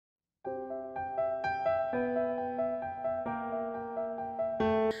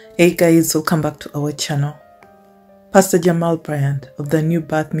Hey guys, welcome back to our channel. Pastor Jamal Bryant of the New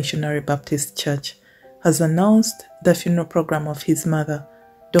Birth Missionary Baptist Church has announced the funeral program of his mother,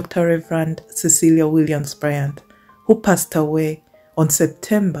 Dr. Reverend Cecilia Williams Bryant, who passed away on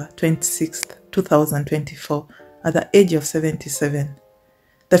September 26, 2024 at the age of 77.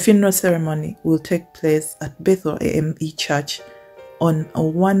 The funeral ceremony will take place at Bethel AME Church on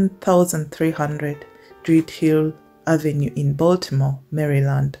 1300 Druid Hill Avenue in Baltimore,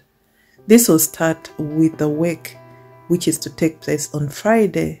 Maryland. This will start with the wake, which is to take place on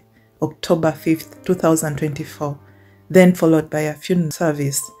Friday, October 5th, 2024, then followed by a funeral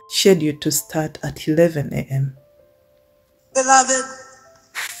service scheduled to start at 11 a.m. Beloved,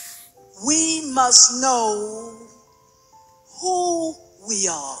 we must know who we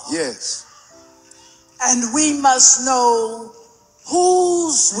are. Yes. And we must know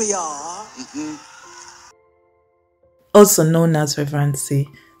whose we are. Also known as Reverend C,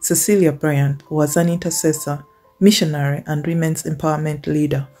 Cecilia Bryant was an intercessor, missionary, and women's empowerment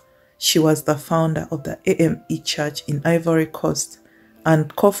leader. She was the founder of the AME Church in Ivory Coast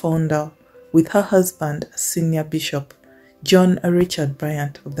and co-founder with her husband, Senior Bishop John Richard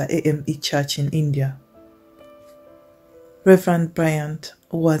Bryant of the AME Church in India. Reverend Bryant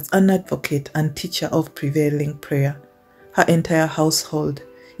was an advocate and teacher of prevailing prayer. Her entire household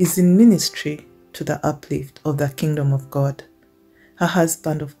is in ministry to the uplift of the kingdom of God. Her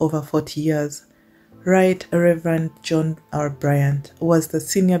husband of over 40 years, Right Reverend John R. Bryant, was the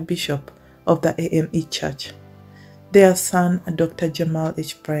senior bishop of the AME Church. Their son, Dr. Jamal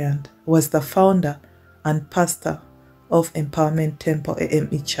H. Bryant, was the founder and pastor of Empowerment Temple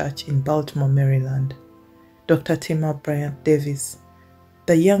AME Church in Baltimore, Maryland. Dr. Jamal Bryant Davis,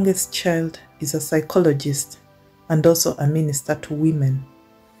 the youngest child, is a psychologist and also a minister to women.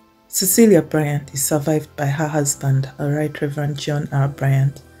 Cecilia Bryant is survived by her husband, Right Reverend John R.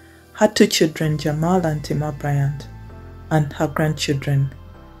 Bryant, her two children, Jamal and Jamal Bryant, and her grandchildren.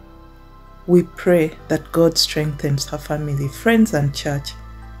 We pray that God strengthens her family, friends, and church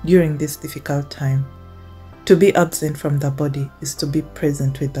during this difficult time. To be absent from the body is to be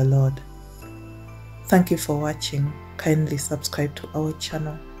present with the Lord. Thank you for watching. Kindly subscribe to our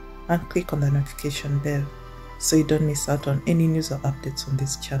channel and click on the notification bell so you don't miss out on any news or updates on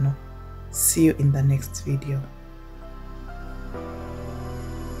this channel. See you in the next video.